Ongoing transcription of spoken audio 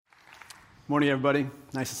Morning, everybody.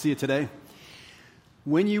 Nice to see you today.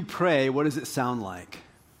 When you pray, what does it sound like?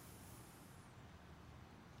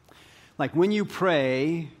 Like when you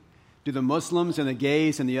pray, do the Muslims and the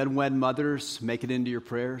gays and the unwed mothers make it into your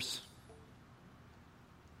prayers?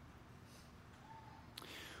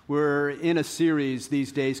 We're in a series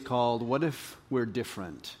these days called What If We're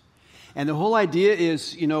Different? And the whole idea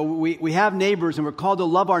is, we have neighbors and we're called to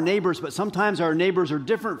love our neighbors, but sometimes our neighbors are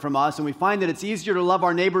different from us, and we find that it's easier to love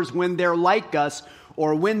our neighbors when they're like us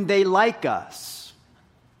or when they like us.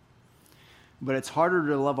 But it's harder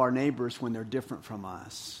to love our neighbors when they're different from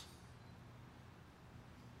us.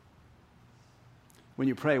 When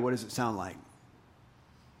you pray, what does it sound like?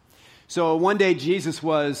 So one day Jesus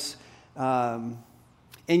was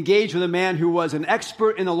engaged with a man who was an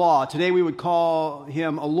expert in the law. Today we would call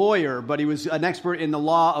him a lawyer, but he was an expert in the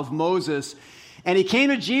law of Moses. And he came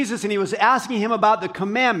to Jesus and he was asking him about the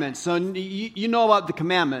commandments. So you know about the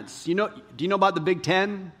commandments. Do you know about the Big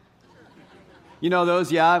Ten? You know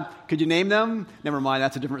those, yeah? Could you name them? Never mind,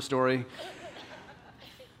 that's a different story.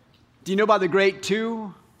 Do you know about the Great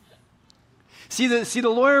Two? See, the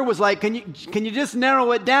lawyer was like, can you just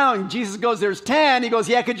narrow it down? Jesus goes, there's 10. He goes,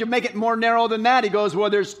 yeah, could you make it more narrow than that? He goes, well,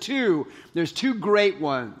 there's 2. There's 2 great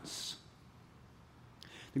ones.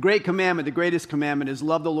 The great commandment, the greatest commandment is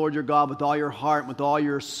love the Lord your God with all your heart, with all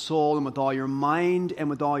your soul, and with all your mind, and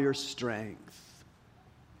with all your strength.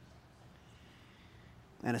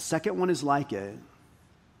 And a second one is like it.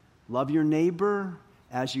 Love your neighbor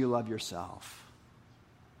as you love yourself.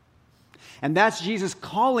 And that's Jesus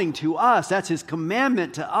calling to us. That's his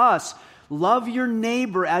commandment to us. Love your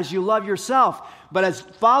neighbor as you love yourself. But as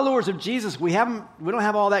followers of Jesus, we don't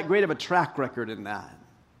have all that great of a track record in that.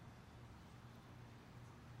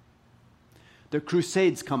 The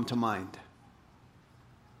Crusades come to mind.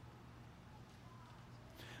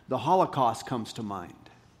 The Holocaust comes to mind.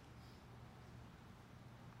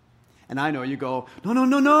 And I know you go,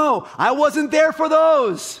 no, I wasn't there for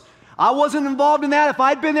those. I wasn't involved in that. If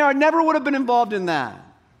I'd been there, I never would have been involved in that.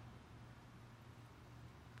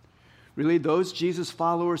 Really, those Jesus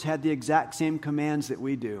followers had the exact same commands that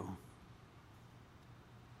we do.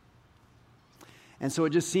 And so it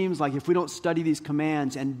just seems like if we don't study these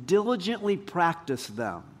commands and diligently practice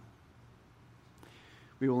them,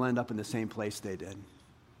 we will end up in the same place they did.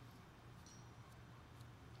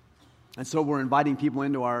 And so we're inviting people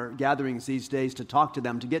into our gatherings these days to talk to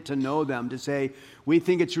them, to get to know them, to say, we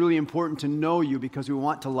think it's really important to know you because we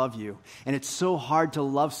want to love you. And it's so hard to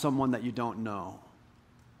love someone that you don't know.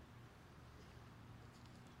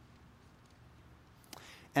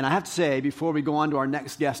 And I have to say, before we go on to our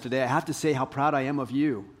next guest today, I have to say how proud I am of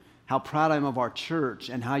you, how proud I am of our church,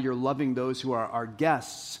 and how you're loving those who are our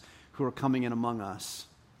guests who are coming in among us.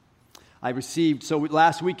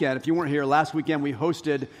 Last weekend, if you weren't here, last weekend we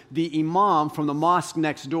hosted the imam from the mosque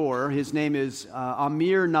next door. His name is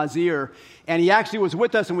Amir Nazir, and he actually was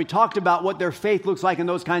with us, and we talked about what their faith looks like and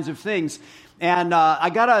those kinds of things. And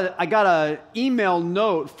I got a email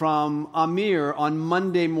note from Amir on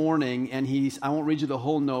Monday morning, and I won't read you the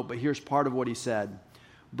whole note, but here's part of what he said.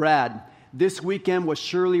 Brad, this weekend was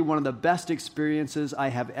surely one of the best experiences I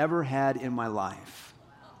have ever had in my life.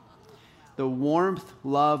 The warmth,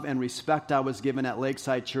 love, and respect I was given at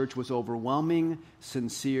Lakeside Church was overwhelming,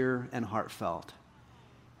 sincere, and heartfelt.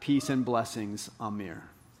 Peace and blessings, Amir.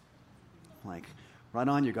 Like, right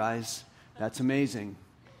on, you guys. That's amazing.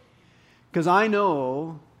 Because I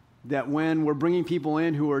know that when we're bringing people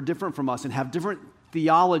in who are different from us and have different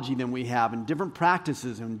theology than we have and different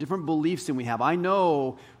practices and different beliefs than we have, I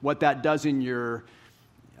know what that does in your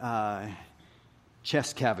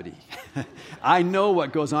chest cavity. I know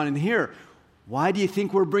what goes on in here. Why do you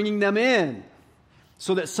think we're bringing them in?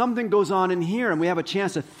 So that something goes on in here and we have a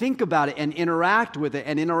chance to think about it and interact with it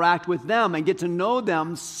and interact with them and get to know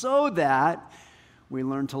them so that we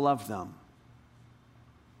learn to love them.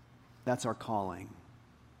 That's our calling.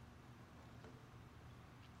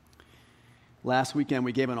 Last weekend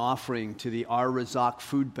we gave an offering to the Ar Razak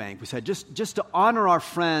Food Bank. We said just to honor our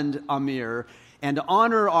friend Amir and to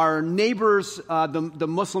honor our neighbors, the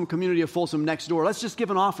Muslim community of Folsom next door, let's just give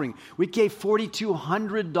an offering. We gave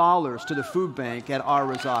 $4,200 to the food bank at Ar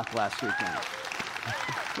Razak last weekend.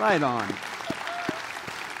 Right on.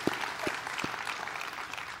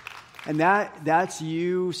 And that's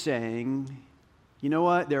you saying, you know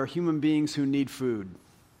what? There are human beings who need food.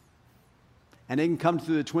 And they can come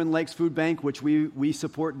through the Twin Lakes Food Bank, which we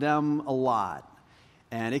support them a lot.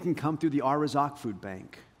 And it can come through the Ar Razak Food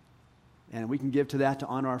Bank. And we can give to that to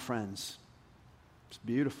honor our friends. It's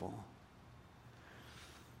beautiful.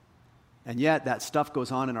 And yet, that stuff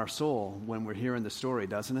goes on in our soul when we're hearing the story,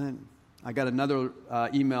 doesn't it? I got another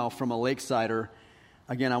email from a Lakesider.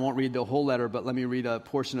 Again, I won't read the whole letter, but let me read a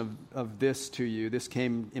portion of this to you. This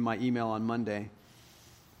came in my email on Monday.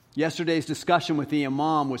 Yesterday's discussion with the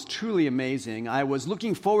imam was truly amazing. I was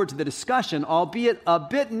looking forward to the discussion, albeit a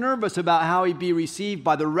bit nervous about how he'd be received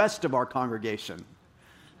by the rest of our congregation.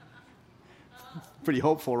 Pretty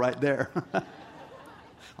hopeful right there.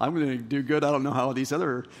 I'm going to do good. I don't know how these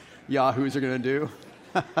other yahoos are going to do.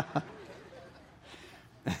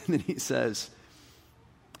 And then he says,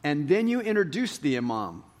 and then you introduced the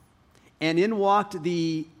imam, and in walked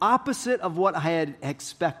the opposite of what I had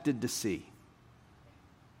expected to see.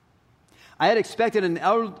 I had expected an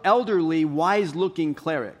elderly, wise-looking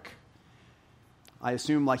cleric. I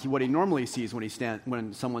assume like what he normally sees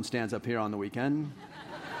when someone stands up here on the weekend.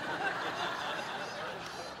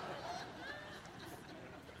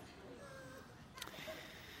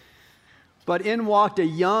 But in walked a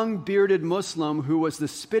young, bearded Muslim who was the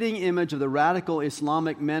spitting image of the radical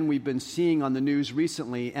Islamic men we've been seeing on the news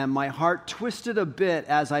recently, and my heart twisted a bit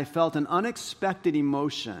as I felt an unexpected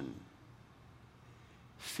emotion: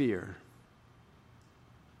 fear.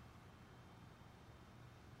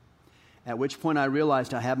 At which point I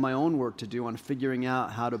realized I had my own work to do on figuring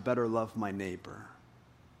out how to better love my neighbor.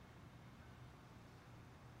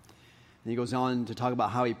 And he goes on to talk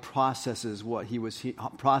about how he processed what he was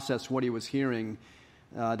hearing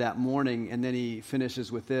that morning, and then he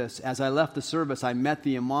finishes with this: as I left the service, I met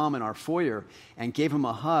the imam in our foyer and gave him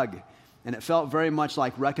a hug, and it felt very much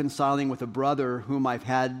like reconciling with a brother with whom I've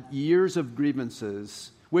had years of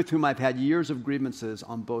grievances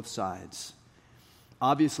on both sides.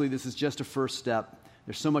 Obviously, this is just a first step.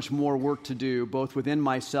 There's so much more work to do, both within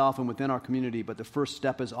myself and within our community, but the first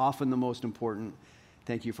step is often the most important.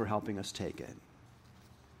 Thank you for helping us take it.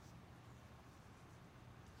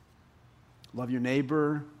 Love your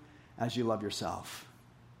neighbor as you love yourself.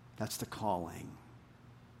 That's the calling.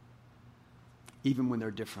 Even when they're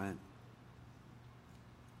different.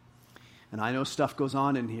 And I know stuff goes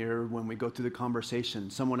on in here when we go through the conversation.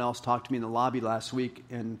 Someone else talked to me in the lobby last week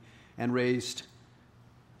and raised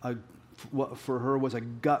what for her was a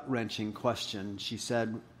gut-wrenching question. She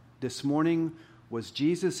said, this morning, was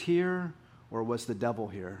Jesus here or was the devil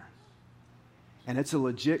here? And it's a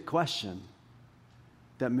legit question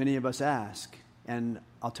that many of us ask. And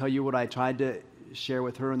I'll tell you what I tried to share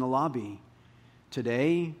with her in the lobby.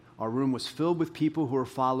 Today, our room was filled with people who are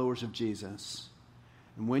followers of Jesus.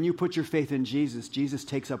 And when you put your faith in Jesus, Jesus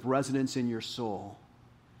takes up residence in your soul.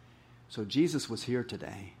 So Jesus was here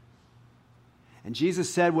today. And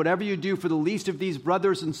Jesus said, whatever you do for the least of these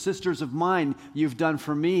brothers and sisters of mine, you've done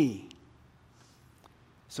for me.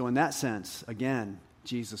 So in that sense, again,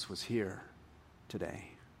 Jesus was here today.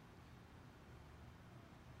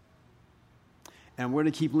 And we're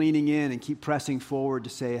going to keep leaning in and keep pressing forward to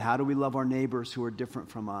say, how do we love our neighbors who are different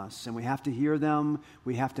from us? And we have to hear them,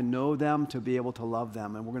 we have to know them to be able to love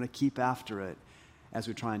them. And we're going to keep after it as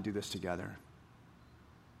we try and do this together.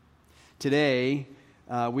 Today,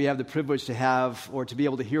 we have the privilege to have, or to be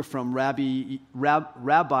able to hear from Rabbi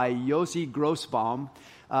Yossi Grossbaum.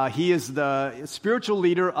 He is the spiritual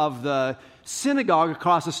leader of the synagogue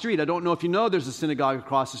across the street. I don't know if you know there's a synagogue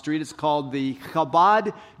across the street. It's called the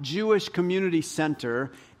Chabad Jewish Community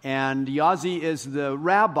Center, and Yossi is the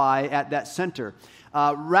rabbi at that center.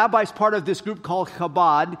 Rabbi's part of this group called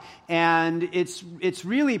Chabad, and it's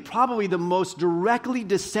really probably the most directly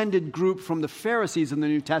descended group from the Pharisees in the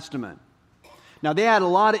New Testament. Now, they had a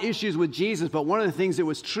lot of issues with Jesus, but one of the things that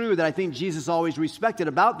was true that I think Jesus always respected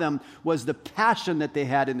about them was the passion that they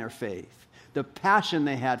had in their faith, the passion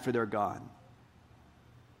they had for their God.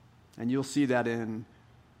 And you'll see that in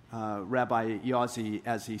Rabbi Yossi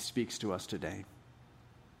as he speaks to us today.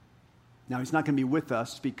 Now, he's not going to be with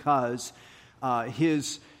us because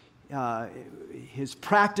his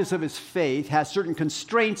practice of his faith has certain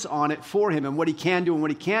constraints on it for him and what he can do and what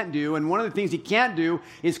he can't do. And one of the things he can't do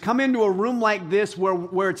is come into a room like this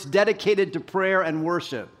where it's dedicated to prayer and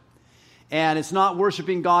worship. And it's not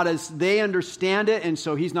worshiping God as they understand it, and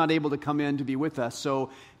so he's not able to come in to be with us. So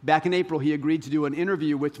back in April, he agreed to do an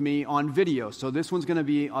interview with me on video. So this one's going to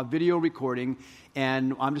be a video recording,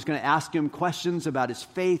 and I'm just going to ask him questions about his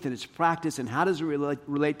faith and his practice and how does it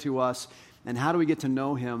relate to us. And how do we get to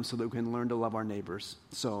know him so that we can learn to love our neighbors?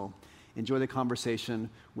 So enjoy the conversation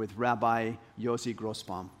with Rabbi Yossi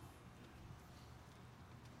Grossbaum.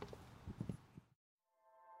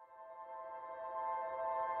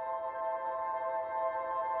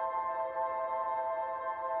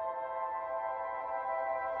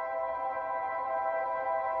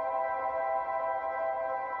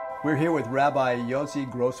 We're here with Rabbi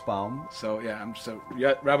Yossi Grossbaum.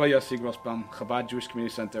 Rabbi Yossi Grossbaum, Chabad Jewish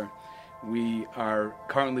Community Center. We are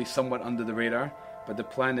currently somewhat under the radar, but the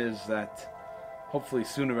plan is that hopefully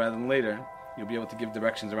sooner rather than later, you'll be able to give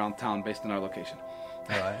directions around town based on our location.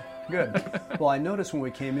 All right, good. Well, I noticed when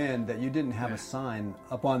we came in that you didn't have a sign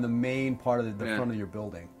up on the main part of the front of your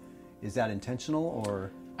building. Is that intentional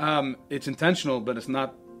or? It's intentional, but it's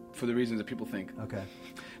not for the reasons that people think. Okay.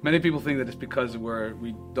 Many people think that it's because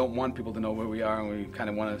we don't want people to know where we are and we kind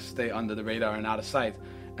of want to stay under the radar and out of sight.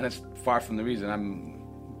 And it's far from the reason.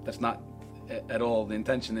 That's not at all the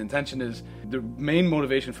intention. The intention is the main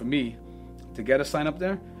motivation for me to get a sign up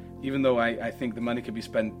there, even though I think the money could be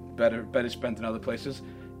spent better spent in other places,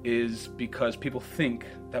 is because people think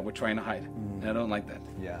that we're trying to hide. And I don't like that.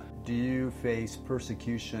 Yeah. Do you face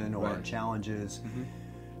persecution or challenges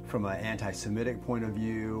from an anti-Semitic point of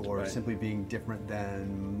view, or simply being different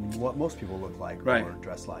than what most people look like or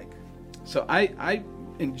dress like? So I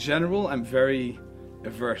in general, I'm very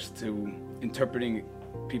averse to interpreting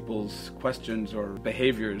people's questions or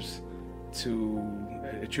behaviors to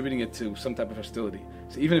attributing it to some type of hostility.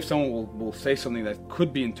 So even if someone will say something that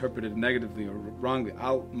could be interpreted negatively or wrongly,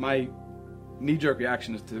 my knee-jerk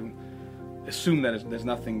reaction is to assume that there's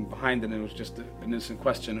nothing behind it and it was just an innocent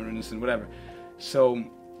question or innocent whatever. So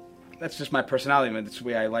that's just my personality, man. That's the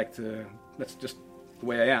way I like to, that's just the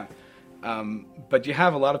way I am. But you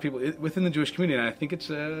have a lot of people within the Jewish community, and I think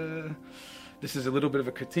this is a little bit of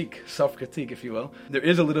a critique, self-critique, if you will. There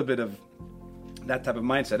is a little bit of that type of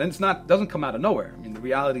mindset, and doesn't come out of nowhere. I mean, the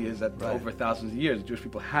reality is that over thousands of years, Jewish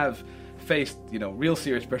people have faced, real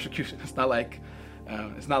serious persecution. It's not like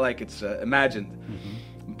it's imagined.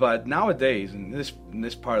 But nowadays, in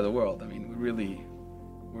this part of the world, I mean, we're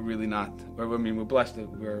really not. We're blessed that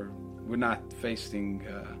we're not facing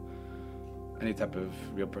any type of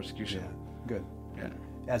real persecution. Yeah, good. Yeah.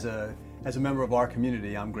 As a member of our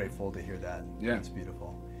community, I'm grateful to hear that. Yeah, it's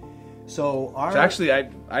beautiful. So actually,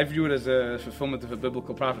 I view it as a fulfillment of a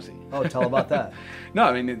biblical prophecy. Oh, tell about that. No,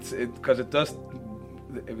 I mean because it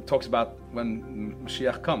talks about when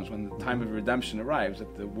Mashiach comes, when the time of redemption arrives,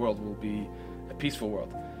 that the world will be a peaceful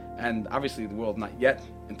world, and obviously the world not yet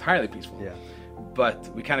entirely peaceful. Yeah.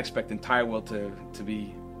 But we can't expect the entire world to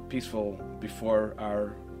be peaceful before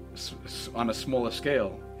on a smaller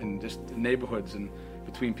scale in just neighborhoods and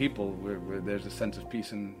between people where there's a sense of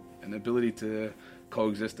peace and an ability to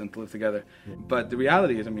coexist and to live together. But the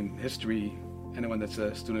reality is, I mean, history, anyone that's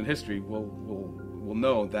a student of history will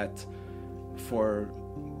know that for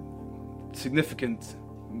significant,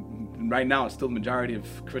 right now it's still the majority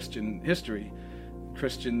of Christian history,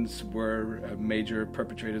 Christians were major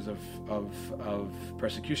perpetrators of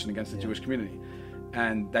persecution against the Jewish community.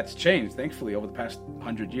 And that's changed, thankfully, over the past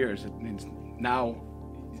 100 years. It means now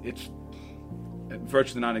it's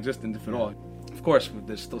virtually non-existent, if at all. Of course,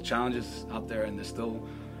 there's still challenges out there, and there's still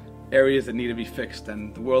areas that need to be fixed,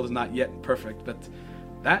 and the world is not yet perfect. But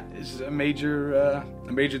that is a major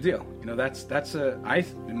deal.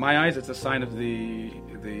 In my eyes, it's a sign of the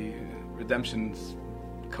redemption's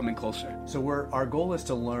coming closer. So our goal is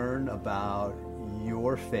to learn about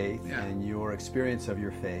your faith and your experience of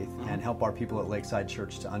your faith and help our people at Lakeside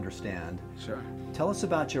Church to understand. Sure. Tell us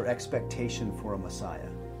about your expectation for a Messiah,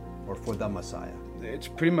 or for the Messiah. It's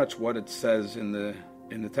pretty much what it says in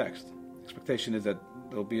the text. Expectation is that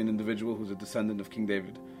there'll be an individual who's a descendant of King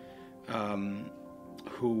David,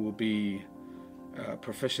 who will be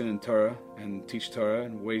proficient in Torah and teach Torah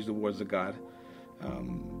and wage the wars of God.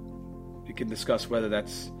 You can discuss whether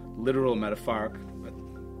that's literal or metaphoric, but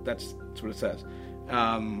that's what it says.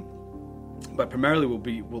 But primarily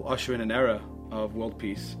we'll usher in an era of world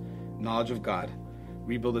peace, knowledge of God,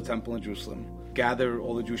 rebuild the temple in Jerusalem, gather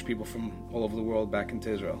all the Jewish people from all over the world back into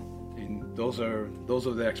Israel. And those are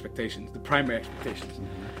the expectations, the primary expectations.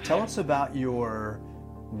 Tell us about your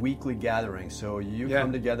weekly gathering. So you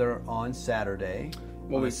come together on Saturday,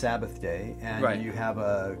 on a Sabbath day, and you have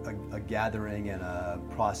a gathering and a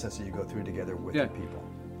process that you go through together with the people.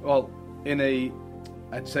 Well,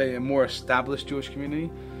 I'd say a more established Jewish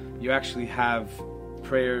community, you actually have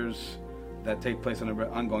prayers that take place on an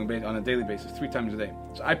ongoing basis, on a daily basis, 3 times a day.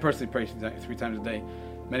 So I personally pray 3 times a day.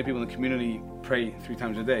 Many people in the community pray 3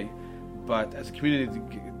 times a day. But as a community,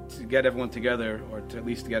 to get everyone together, or to at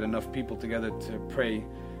least get enough people together to pray,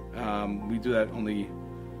 we do that only.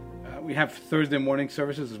 We have Thursday morning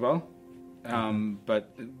services as well,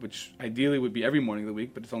 but which ideally would be every morning of the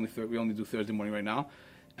week. But it's we only do Thursday morning right now,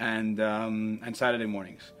 and Saturday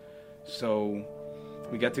mornings. So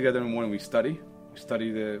we get together in the morning. We study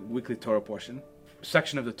the weekly Torah portion,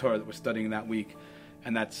 section of the Torah that we're studying that week,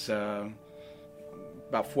 and that's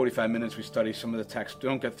about 45 minutes. We study some of the text. We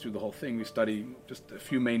don't get through the whole thing. We study just a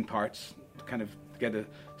few main parts to kind of get a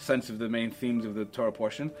sense of the main themes of the Torah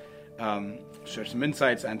portion, share some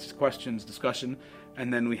insights, answer questions, discussion,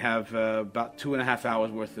 and then we have about 2.5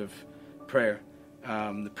 hours worth of prayer.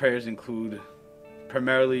 The prayers include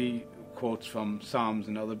primarily quotes from Psalms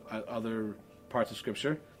and other parts of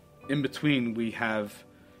Scripture. In between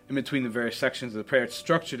the various sections of the prayer, it's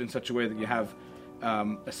structured in such a way that you have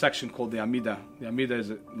a section called the Amidah. The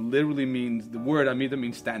Amidah the word Amidah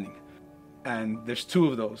means standing. And there's 2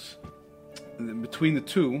 of those. And then between the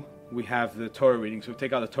 2, we have the Torah reading. So we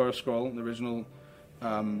take out the Torah scroll, the original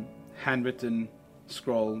handwritten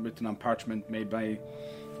scroll written on parchment made by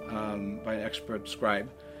an expert scribe,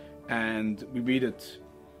 and we read it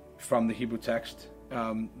from the Hebrew text.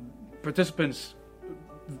 Participants,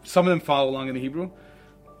 some of them follow along in the Hebrew.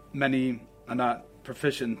 Many are not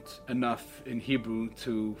proficient enough in Hebrew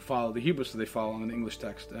to follow the Hebrew, so they follow along in the English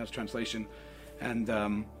text. It has translation. And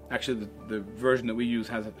actually the version that we use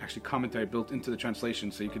has actually commentary built into the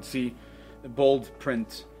translation, so you can see the bold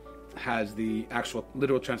print has the actual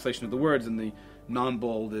literal translation of the words, and the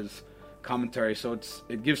non-bold is commentary. So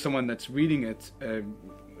it gives someone that's reading it a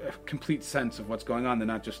complete sense of what's going on. They're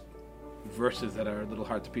not just verses that are a little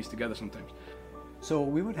hard to piece together sometimes. So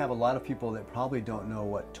we would have a lot of people that probably don't know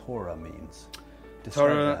what Torah means.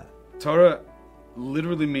 Describe that. Torah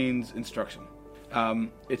literally means instruction.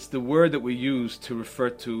 It's the word that we use to refer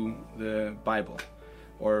to the Bible,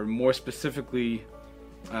 or more specifically,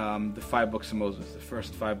 the 5 books of Moses, the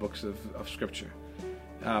first 5 books of Scripture.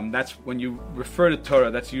 That's when you refer to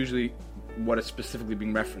Torah, that's usually what is specifically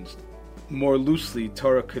being referenced. More loosely,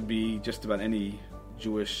 Torah could be just about any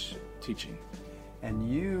Jewish teaching. And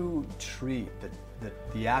you treat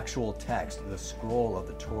the actual text, the scroll of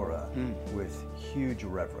the Torah, with huge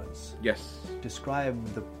reverence. Yes. Describe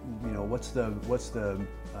what's the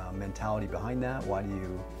mentality behind that? Why do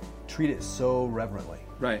you treat it so reverently?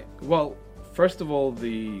 Right. Well, first of all,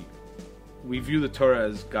 we view the Torah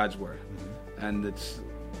as God's word, and it's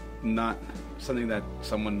not something that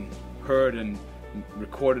someone heard and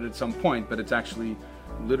recorded at some point, but it's actually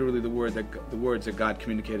literally the words that God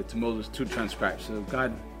communicated to Moses to transcribe. So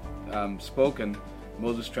God spoke, and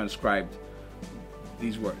Moses transcribed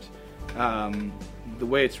these words. The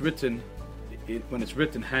way it's written, when it's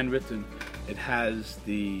written, handwritten, it has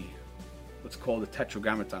what's called the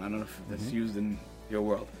tetragrammaton. I don't know if that's used in your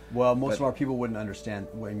world. Well, most of our people wouldn't understand.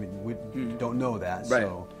 We don't know that, right.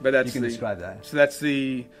 So but that's you can describe that. So that's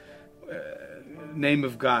the name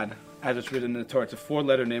of God as it's written in the Torah. It's a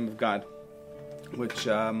 4-letter name of God, which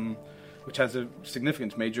has a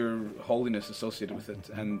significance, major holiness associated with it.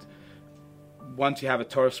 And once you have a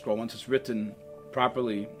Torah scroll, once it's written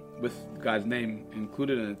properly with God's name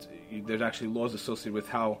included in it, there's actually laws associated with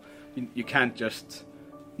how you can't just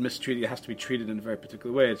mistreat it. It has to be treated in a very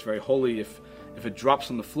particular way. It's very holy. If it drops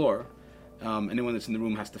on the floor, anyone that's in the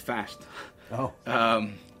room has to fast. Oh.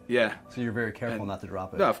 Yeah. So you're very careful not to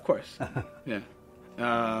drop it. No, of course. Yeah.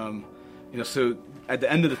 So at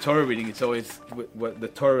the end of the Torah reading, it's always what the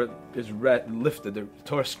Torah is lifted. The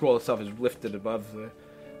Torah scroll itself is lifted above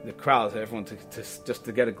the crowd, everyone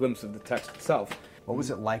to get a glimpse of the text itself. What was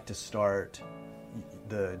it like to start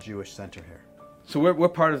the Jewish Center here? So we're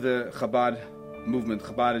part of the Chabad movement.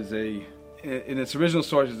 Chabad is in its original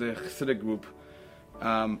source, is a Hasidic group.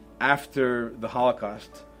 After the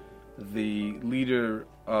Holocaust, the leader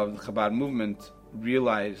of the Chabad movement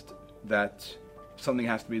realized that something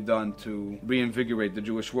has to be done to reinvigorate the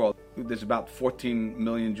Jewish world. There's about 14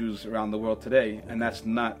 million Jews around the world today, and that's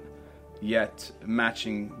not yet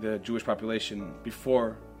matching the Jewish population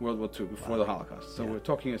before World War II, before the Holocaust. So we're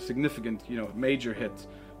talking a significant, major hit to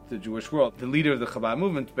the Jewish world. The leader of the Chabad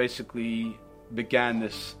movement basically began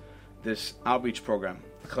this outreach program.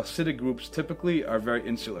 Hasidic groups typically are very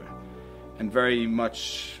insular and very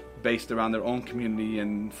much based around their own community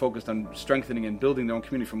and focused on strengthening and building their own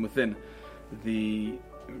community from within. The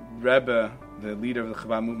Rebbe, the leader of the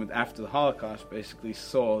Chabad movement after the Holocaust, basically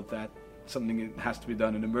saw that something has to be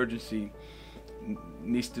done, an emergency. There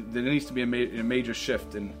needs to be a major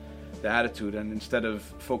shift in the attitude, and instead of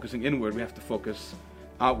focusing inward, we have to focus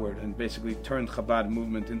outward, and basically turn Chabad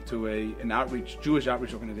movement into an Jewish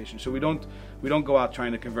outreach organization. So we don't go out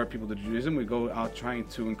trying to convert people to Judaism. We go out trying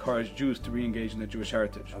to encourage Jews to re-engage in their Jewish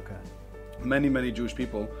heritage. Okay. Many Jewish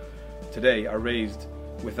people today are raised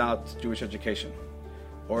without Jewish education,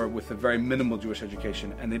 or with a very minimal Jewish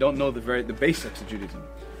education, and they don't know the basics of Judaism.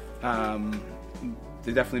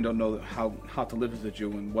 They definitely don't know how to live as a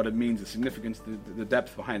Jew and what it means, the significance, the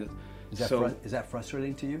depth behind it. Is that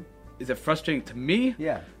frustrating to you? Is it frustrating to me?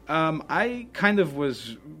 Yeah. I kind of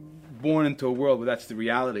was born into a world where that's the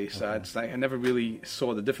reality, so it's like I never really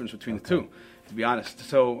saw the difference between the two, to be honest.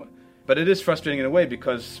 So, but it is frustrating in a way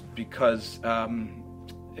because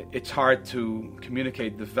it's hard to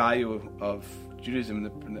communicate the value of Judaism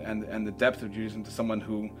and the depth of Judaism to someone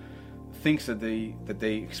who thinks that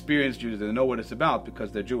they experience Judaism, they know what it's about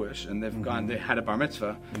because they're Jewish and they've gone, they had a bar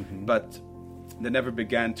mitzvah, but they never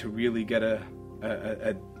began to really get a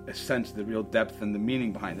sense of the real depth and the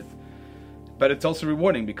meaning behind it. But it's also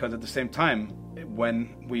rewarding because at the same time,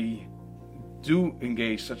 when we do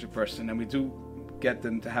engage such a person and we do get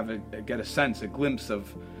them to get a sense, a glimpse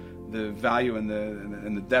of the value and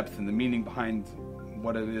the depth and the meaning behind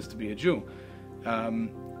what it is to be a Jew,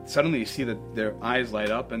 suddenly you see that their eyes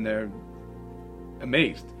light up and they're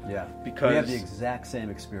amazed. Yeah, because we have the exact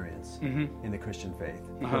same experience in the Christian faith.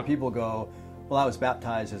 Where people go, well, I was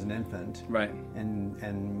baptized as an infant, right,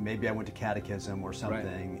 and maybe I went to catechism or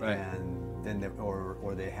something, right. and then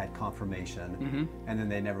or they had confirmation, and then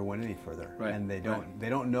they never went any further, right. and they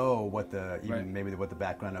don't know what maybe what the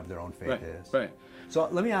background of their own faith is. Right. So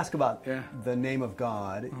let me ask about the name of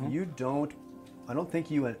God. I don't think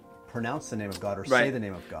you pronounce the name of God or say the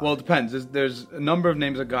name of God. Well, it depends. There's a number of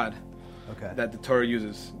names of God that the Torah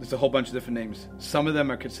uses. There's a whole bunch of different names. Some of them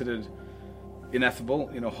are considered ineffable,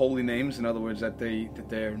 holy names. In other words, that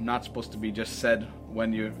they're not supposed to be just said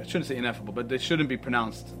when I shouldn't say ineffable, but they shouldn't be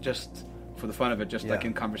pronounced just for the fun of it, just like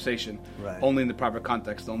in conversation. Right. Only in the proper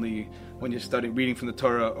context, only when you're reading from the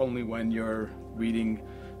Torah, only when you're reading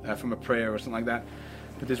from a prayer or something like that.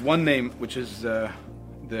 But there's one name, which is the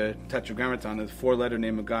Tetragrammaton, the 4-letter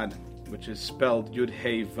name of God, which is spelled Yud,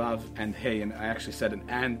 Hey, Vav, and Hey. And I actually said an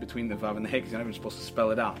and between the Vav and the Hey because you're not even supposed to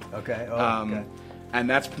spell it out. Okay. Okay. And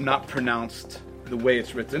that's not pronounced the way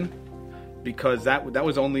it's written, because that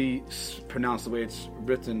was only pronounced the way it's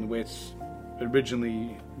written, the way it's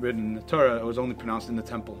originally written in the Torah. It was only pronounced in the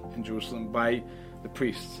temple in Jerusalem by the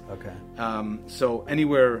priests. Okay. So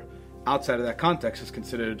anywhere outside of that context is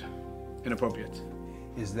considered inappropriate.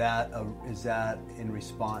 Is that in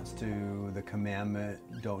response to the commandment,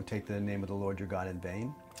 don't take the name of the Lord your God in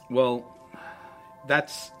vain? Well,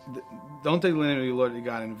 don't take the name of the Lord your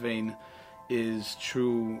God in vain is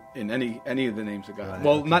true in any of the names of God. Right,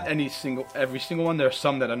 well, not every single one. There are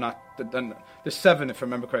some that are not. There's 7, if I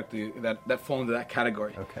remember correctly, that fall into that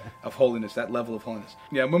category of holiness, that level of holiness.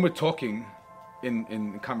 Yeah, when we're talking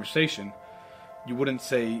in conversation, you wouldn't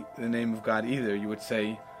say the name of God either. You would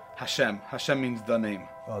say Hashem. Hashem means the name.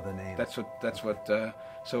 Oh, the name. That's what.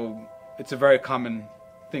 So it's a very common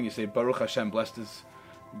thing. You say Baruch Hashem, blessed is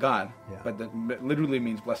God, but that literally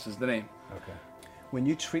means blessed is the name. Okay. When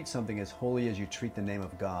you treat something as holy as you treat the name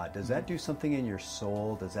of God, does that do something in your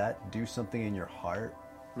soul? Does that do something in your heart?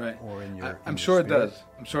 Right. Or in your I'm sure it does.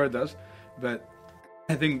 I'm sure it does. But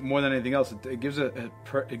I think more than anything else, it gives an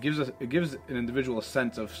individual a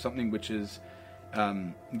sense of something which is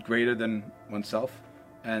greater than oneself,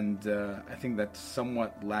 and I think that's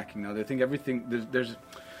somewhat lacking now. I think everything is.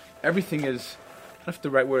 I don't know if the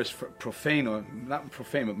right word is profane or not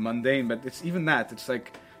profane, but mundane. But it's even that. It's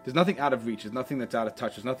like there's nothing out of reach. There's nothing that's out of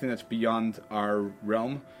touch. There's nothing that's beyond our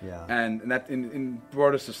realm. Yeah. And that in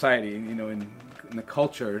broader society, in the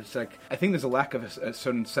culture, it's like I think there's a lack of a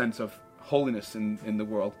certain sense of holiness in the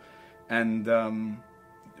world, and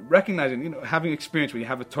recognizing, having experience where you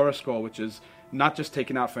have a Torah scroll which is not just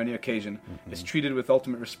taken out for any occasion. It's treated with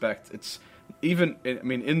ultimate respect. It's even,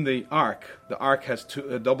 in the Ark has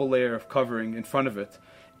a double layer of covering in front of it.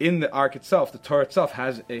 In the Ark itself, the Torah itself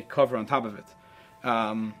has a cover on top of it.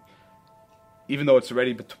 Even though it's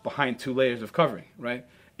already behind 2 layers of covering, right?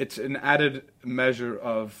 It's an added measure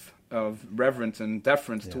of reverence and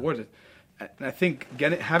deference towards it. And I think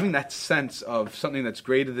having that sense of something that's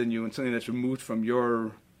greater than you and something that's removed from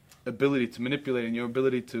your ability to manipulate and your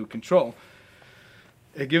ability to control,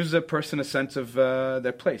 it gives a person a sense of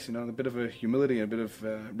their place, a bit of a humility, a bit of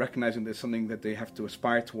recognizing there's something that they have to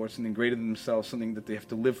aspire towards, something greater than themselves, something that they have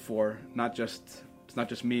to live for, it's not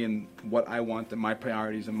just me and what I want and my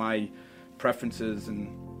priorities and my preferences, and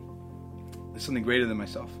there's something greater than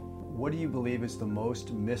myself. What do you believe is the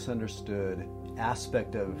most misunderstood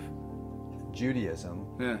aspect of Judaism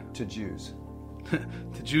to Jews?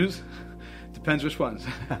 To Jews? Depends which ones.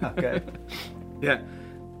 Okay. Yeah.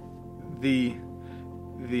 The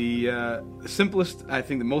simplest, I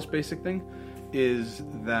think the most basic thing is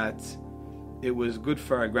that it was good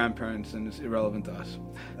for our grandparents and it's irrelevant to us.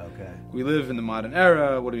 Okay. We live in the modern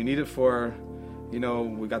era. What do we need it for? We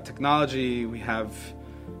got technology. We have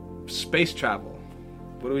space travel.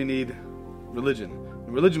 What do we need? Religion.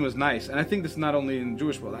 Religion was nice. And I think this is not only in the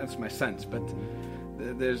Jewish world. That's my sense. But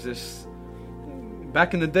there's this...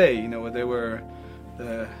 Back in the day, where there were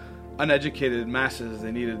uneducated masses.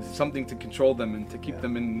 They needed something to control them and to keep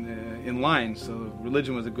them in line. So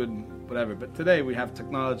religion was a good whatever. But today we have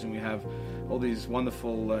technology and we have all these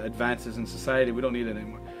wonderful advances in society. We don't need it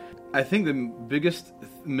anymore. I think the biggest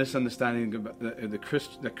misunderstanding about the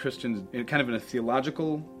Christians, kind of in a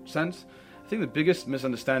theological sense, I think the biggest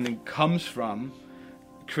misunderstanding comes from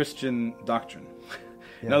Christian doctrine.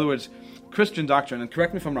 Yeah. In other words, Christian doctrine, and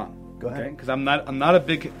correct me if I'm wrong. Go ahead. Because I'm not a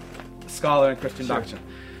big scholar in Christian doctrine,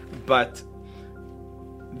 but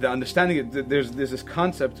the understanding there's this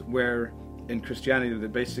concept where in Christianity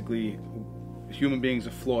that basically human beings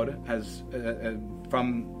are flawed as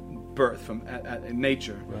from birth, from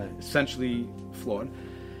nature, right. Essentially flawed,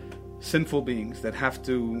 sinful beings that have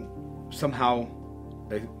to somehow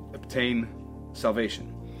obtain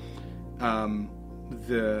salvation.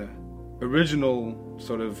 The original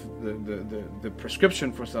sort of the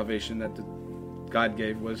prescription for salvation that God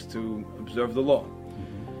gave was to observe the law.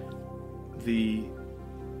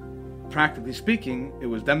 Practically speaking, it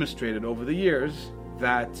was demonstrated over the years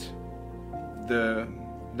that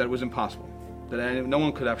it was impossible, that no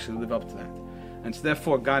one could actually live up to that, and so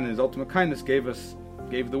therefore God, in His ultimate kindness, gave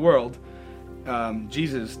the world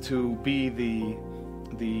Jesus to be the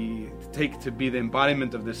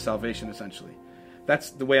embodiment of this salvation. Essentially, that's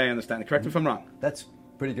the way I understand it. Correct me if I'm wrong. That's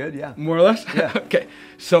pretty good, yeah. More or less? Yeah. Okay.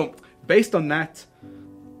 So, based on that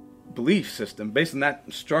belief system, based on that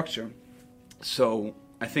structure, so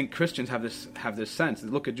I think Christians have this sense. They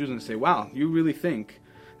look at Jews and they say, wow, you really think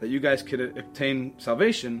that you guys could obtain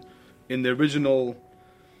salvation in the original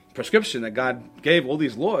prescription that God gave, all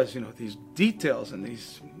these laws, these details and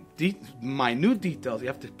these minute details you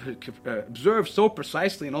have to observe so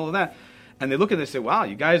precisely and all of that. And they look at it and say, wow,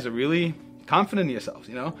 you guys are really confident in yourselves,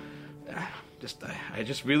 I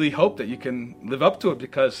just really hope that you can live up to it,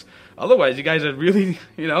 because otherwise you guys are really,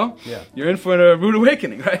 you're in for a rude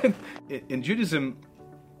awakening, right? In Judaism,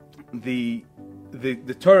 the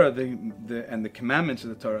Torah, and the commandments of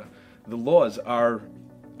the Torah, the laws are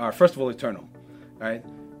first of all eternal, right?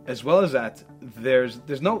 As well as that,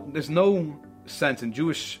 there's no sense in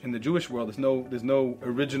the Jewish world. There's no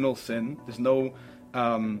original sin. There's no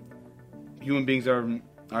human beings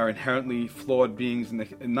are inherently flawed beings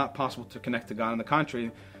and not possible to connect to God. On the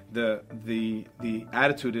contrary, the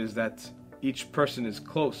attitude is that each person is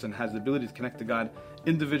close and has the ability to connect to God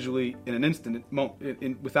individually in an instant,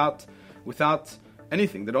 without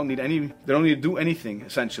anything. They don't need to do anything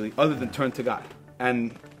essentially other than turn to God.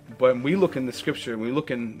 And when we look in the Scripture, when we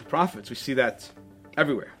look in the prophets, we see that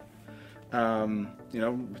everywhere.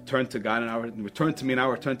 Return to God, and return to me, and I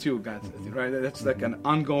will return to you, God. Right? That's like an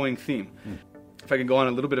ongoing theme. If I can go on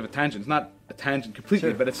a little bit of a tangent, it's not a tangent completely,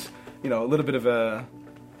 Sure. but it's a little bit of a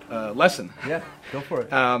lesson. Yeah, go for it.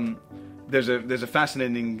 There's a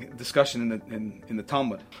fascinating discussion in the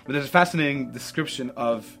Talmud, but there's a fascinating description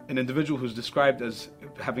of an individual who's described as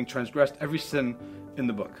having transgressed every sin in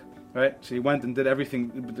the book. Right, so he went and did everything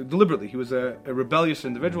deliberately. He was a rebellious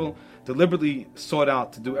individual, deliberately sought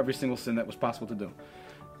out to do every single sin that was possible to do,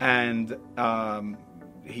 and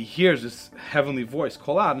he hears this heavenly voice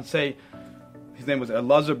call out and say, his name was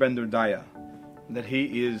Elazar ben Dordaya, that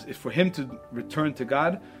he is for him to return to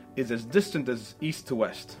God is as distant as east to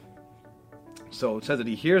west. So it says that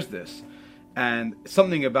he hears this, and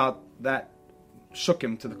something about that shook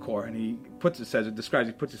him to the core, and he puts his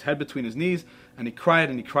head between his knees, and he cried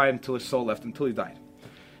until his soul left, until he died.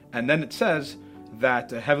 And then it says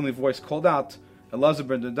that a heavenly voice called out, Elazar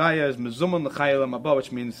ben Dordaya is mezuman l'chai olam haba,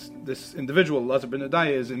 which means this individual, Elazar ben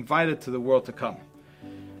Dordaya, is invited to the world to come.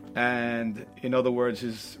 And in other words,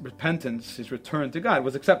 his repentance, his return to God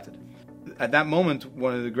was accepted. At that moment,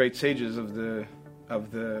 one of the great sages of the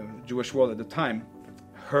Jewish world at the time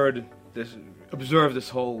observed this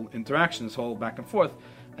whole interaction, this whole back and forth,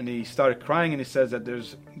 and he started crying, and he says that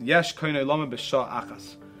there's yesh koine lama b'shah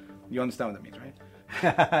achas. You understand what that means, right?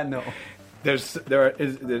 No.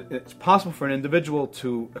 It's possible for an individual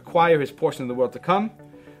to acquire his portion of the world to come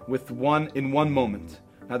in one moment.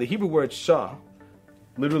 Now, the Hebrew word shah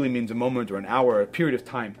literally means a moment or an hour, or a period of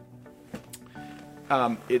time.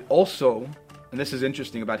 It also, and this is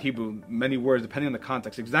interesting about Hebrew, many words, depending on the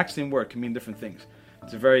context, the exact same word can mean different things.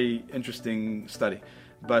 It's a very interesting study.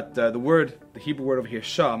 But the Hebrew word over here,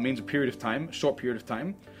 shah, means a period of time, a short period of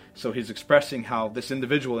time. So he's expressing how this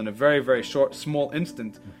individual, in a very, very short, small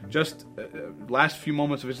instant, just last few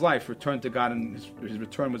moments of his life, returned to God, and his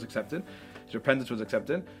return was accepted. His repentance was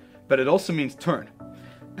accepted. But it also means turn.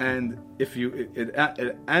 And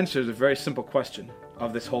it answers a very simple question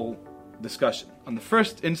of this whole discussion. On the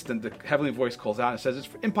first instant, the heavenly voice calls out and says it's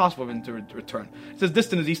impossible for him to return. It says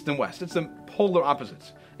distant as east and west. It's the polar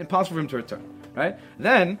opposites. Impossible for him to return. Right?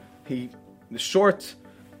 Then the short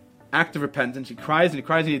act of repentance, he cries and he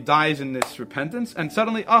cries and he dies in this repentance, and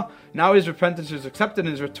suddenly, now his repentance is accepted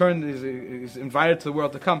and his return is invited to the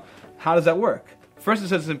world to come. How does that work? First it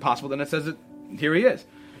says it's impossible, then it says that here he is.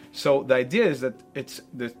 So the idea is that it's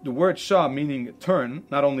the word shah, meaning turn,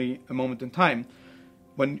 not only a moment in time.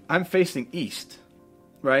 When I'm facing east,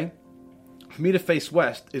 right? For me to face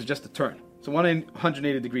west is just a turn. So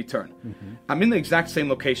 180-degree turn. Mm-hmm. I'm in the exact same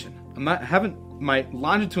location. My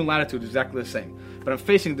longitude and latitude is exactly the same, but I'm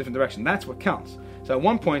facing a different direction. That's what counts. So at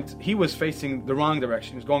one point, he was facing the wrong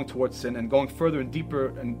direction. He was going towards sin and going further and deeper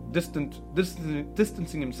and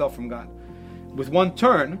distancing himself from God. With one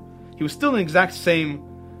turn, he was still in the exact same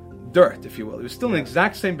dirt, if you will. He was still in the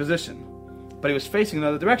exact same position, but he was facing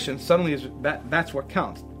another direction. Suddenly, that's what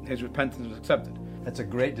counts. His repentance was accepted. That's a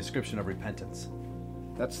great description of repentance.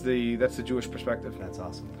 That's the Jewish perspective. That's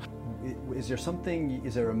awesome. Is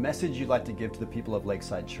there a message you'd like to give to the people of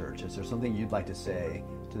Lakeside Church? Is there something you'd like to say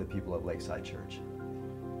to the people of Lakeside Church?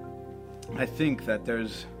 I think that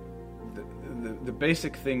there's the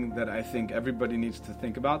basic thing that I think everybody needs to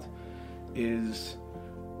think about is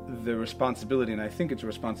the responsibility, and I think it's a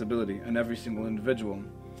responsibility on every single individual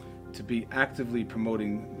to be actively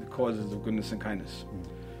promoting the causes of goodness and kindness.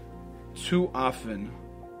 Too often,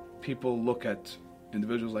 people look at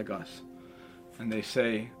individuals like us and they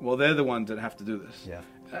say, well, they're the ones that have to do this. Yeah.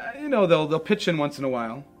 They'll pitch in once in a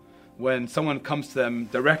while when someone comes to them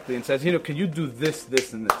directly and says, can you do this,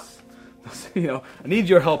 this, and this? They'll say, I need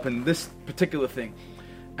your help in this particular thing.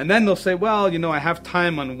 And then they'll say, well, I have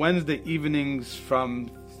time on Wednesday evenings from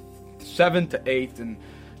 7 to 8,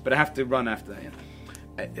 but I have to run after that.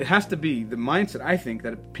 It has to be the mindset, I think,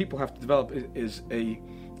 that people have to develop is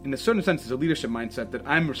in a certain sense, is a leadership mindset that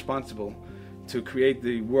I'm responsible to create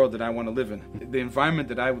the world that I want to live in. The environment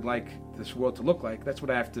that I would like this world to look like, that's what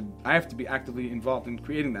I have to be actively involved in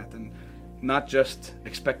creating that, and not just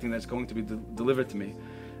expecting that it's going to be delivered to me.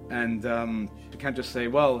 And you can't just say,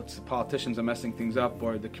 well, it's the politicians are messing things up,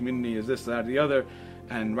 or the community is this, that, or the other,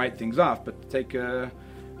 and write things off. But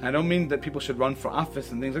I don't mean that people should run for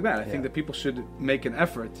office and things like that. I think that people should make an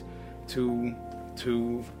effort to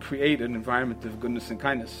create an environment of goodness and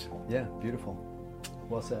kindness. Yeah, beautiful.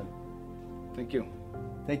 Well said. Thank you.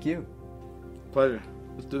 Thank you. Pleasure.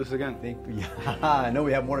 Let's do this again. I know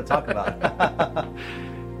we have more to talk about.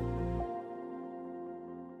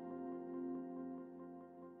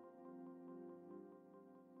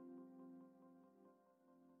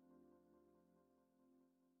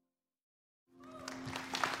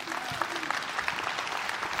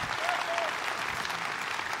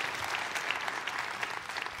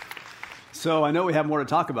 So I know we have more to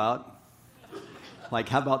talk about. Like,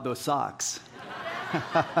 how about those socks?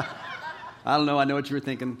 I don't know. I know what you were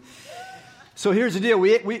thinking. So here's the deal.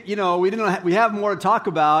 We have more to talk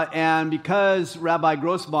about, and because Rabbi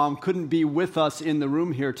Grossbaum couldn't be with us in the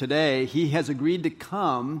room here today, he has agreed to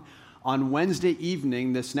come on Wednesday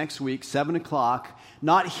evening this next week, 7 o'clock,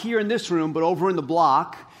 not here in this room, but over in the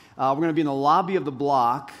block. We're going to be in the lobby of the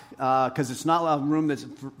block because it's not a room that's,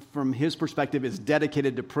 from his perspective, is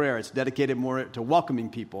dedicated to prayer. It's dedicated more to welcoming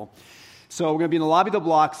people. So we're going to be in the lobby of the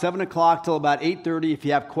block, 7 o'clock till about 8:30. If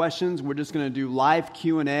you have questions, we're just going to do live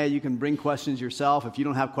Q&A. You can bring questions yourself. If you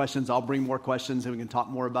don't have questions, I'll bring more questions and we can talk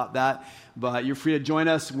more about that. But you're free to join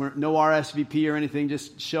us. We're no RSVP or anything.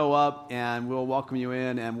 Just show up and we'll welcome you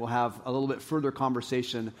in, and we'll have a little bit further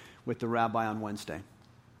conversation with the rabbi on Wednesday.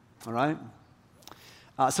 All right?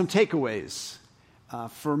 Some takeaways.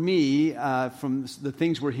 For me, from the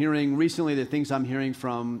things we're hearing recently, the things I'm hearing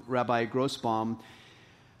from Rabbi Grossbaum,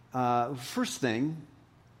 first thing,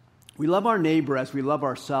 we love our neighbor as we love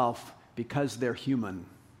ourselves because they're human.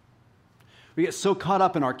 We get so caught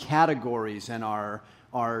up in our categories and our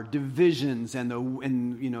divisions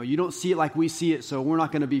and you don't see it like we see it, so we're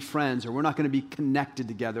not going to be friends or we're not going to be connected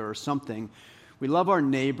together or something. We love our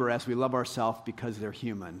neighbor as we love ourselves because they're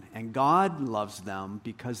human. And God loves them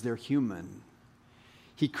because they're human.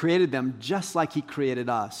 He created them just like He created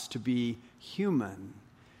us to be human.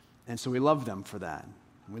 And so we love them for that.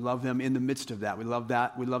 We love them in the midst of that. We love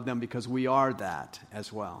them because we are that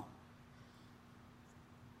as well.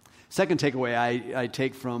 Second takeaway I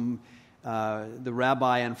take from the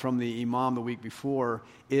rabbi and from the imam the week before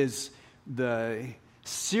is the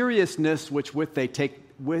seriousness with they take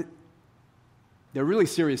with. They're really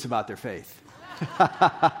serious about their faith.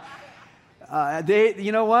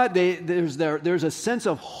 You know what? There's a sense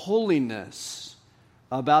of holiness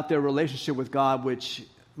about their relationship with God which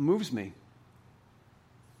moves me.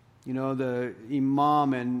 You know, the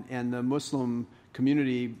imam and the Muslim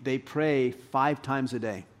community, they pray 5 times a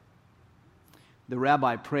day. the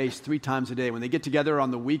rabbi prays 3 times a day. When they get together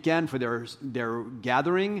on the weekend for their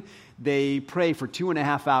gathering, they pray for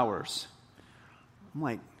 2.5 hours. I'm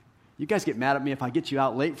like, you guys get mad at me if I get you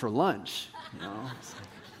out late for lunch. You know?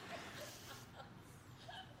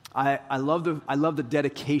 I love the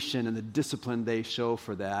dedication and the discipline they show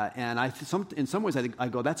for that. And in some ways, I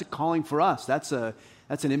go, that's a calling for us. That's an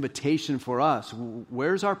invitation for us.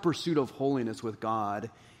 Where's our pursuit of holiness with God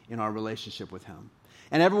in our relationship with Him?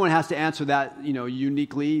 And everyone has to answer that,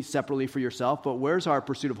 uniquely, separately for yourself. But where's our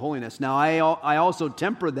pursuit of holiness? Now, I also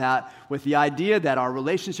temper that with the idea that our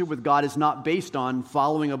relationship with God is not based on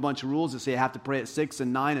following a bunch of rules that say I have to pray at 6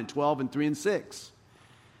 and 9 and 12 and 3 and 6.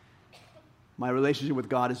 My relationship with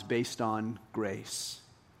God is based on grace.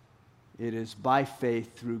 It is by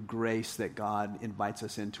faith through grace that God invites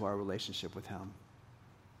us into our relationship with Him.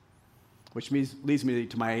 Which leads me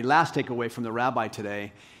to my last takeaway from the rabbi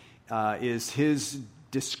today, is his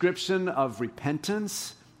description of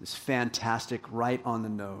repentance is fantastic, right on the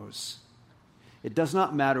nose. It does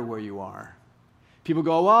not matter where you are. People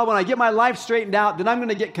go, well, when I get my life straightened out, then I'm going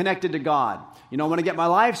to get connected to God. When I get my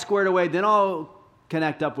life squared away, then I'll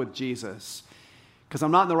connect up with Jesus, because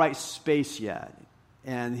I'm not in the right space yet.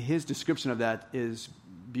 And his description of that is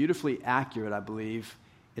beautifully accurate, I believe.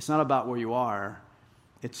 It's not about where you are.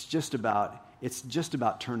 It's just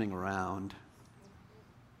about turning around.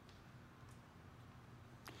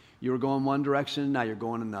 You were going one direction, now you're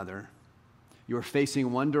going another. You were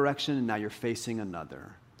facing one direction, and now you're facing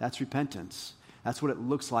another. That's repentance. That's what it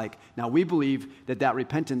looks like. Now, we believe that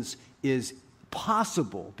repentance is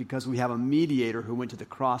possible because we have a mediator who went to the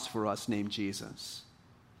cross for us named Jesus.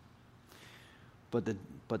 But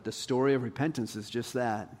the story of repentance is just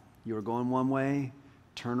that. You were going one way,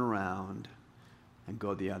 turn around, and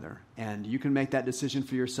go the other. And you can make that decision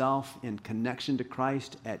for yourself in connection to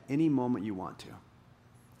Christ at any moment you want to.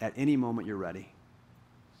 At any moment you're ready.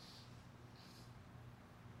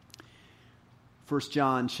 1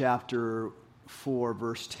 John chapter 4,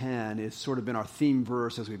 verse 10 has sort of been our theme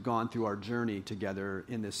verse as we've gone through our journey together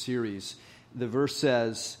in this series. The verse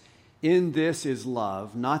says, "In this is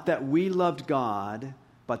love, not that we loved God,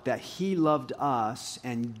 but that He loved us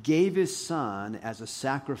and gave His Son as a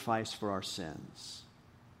sacrifice for our sins."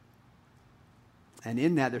 And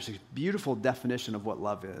in that, there's a beautiful definition of what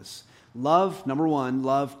love is. Love, number one,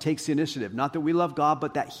 love takes the initiative. Not that we love God,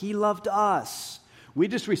 but that He loved us. We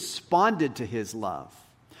just responded to His love.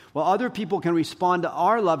 Well, other people can respond to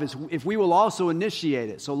our love if we will also initiate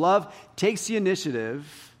it. So love takes the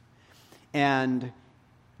initiative and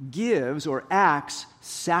gives or acts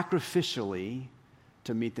sacrificially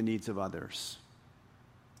to meet the needs of others.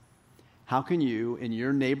 How can you, in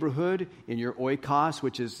your neighborhood, in your oikos,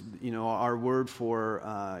 which is our word for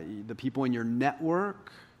the people in your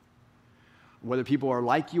network, whether people are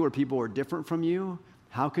like you or people are different from you,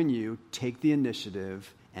 how can you take the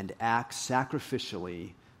initiative and act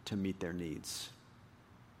sacrificially to meet their needs?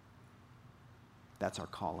 That's our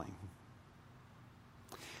calling.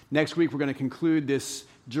 Next week, we're going to conclude this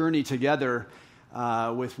journey together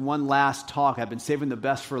with one last talk. I've been saving the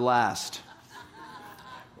best for last.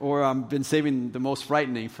 Or I've been saving the most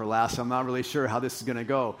frightening for last. I'm not really sure how this is going to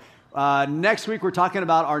go. Next week, we're talking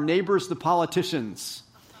about our neighbors, the politicians.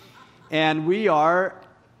 And we are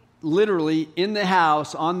literally in the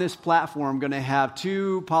house on this platform going to have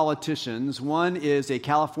 2 politicians. One is a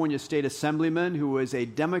California state assemblyman who is a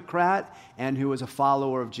Democrat and who is a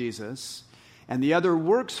follower of Jesus. And the other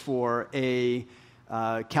works for a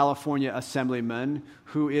California assemblyman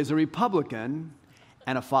who is a Republican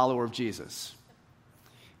and a follower of Jesus.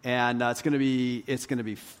 And it's going to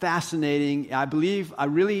be fascinating. I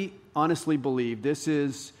really honestly believe this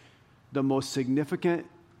is the most significant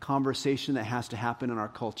conversation that has to happen in our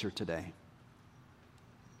culture today.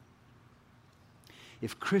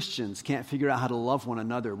 If Christians can't figure out how to love one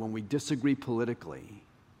another when we disagree politically,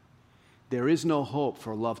 there is no hope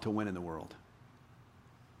for love to win in the world.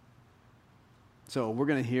 So we're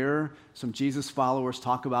going to hear some Jesus followers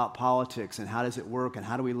talk about politics and how does it work and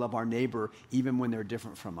how do we love our neighbor even when they're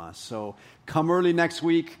different from us. So come early next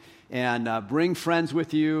week and bring friends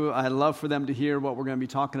with you. I'd love for them to hear what we're going to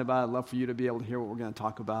be talking about. I'd love for you to be able to hear what we're going to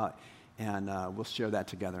talk about, and we'll share that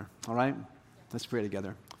together. All right? Let's pray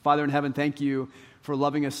together. Father in heaven, thank you for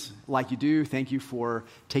loving us like you do. Thank you for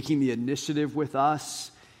taking the initiative with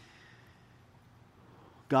us.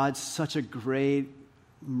 God, such a great,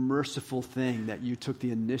 merciful thing that you took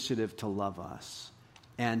the initiative to love us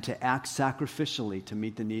and to act sacrificially to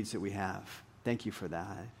meet the needs that we have. Thank you for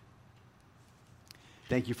that.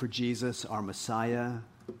 Thank you for Jesus, our Messiah,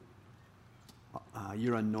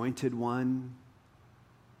 your anointed one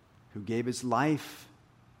who gave his life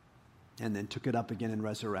and then took it up again in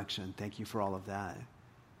resurrection. Thank you for all of that.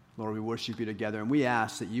 Lord, we worship you together, and we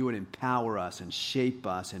ask that you would empower us and shape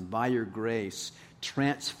us, and by your grace,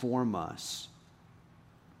 transform us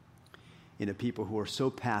into people who are so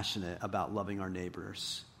passionate about loving our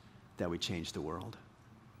neighbors that we change the world.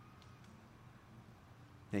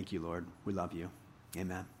 Thank you, Lord. We love you.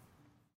 Amen.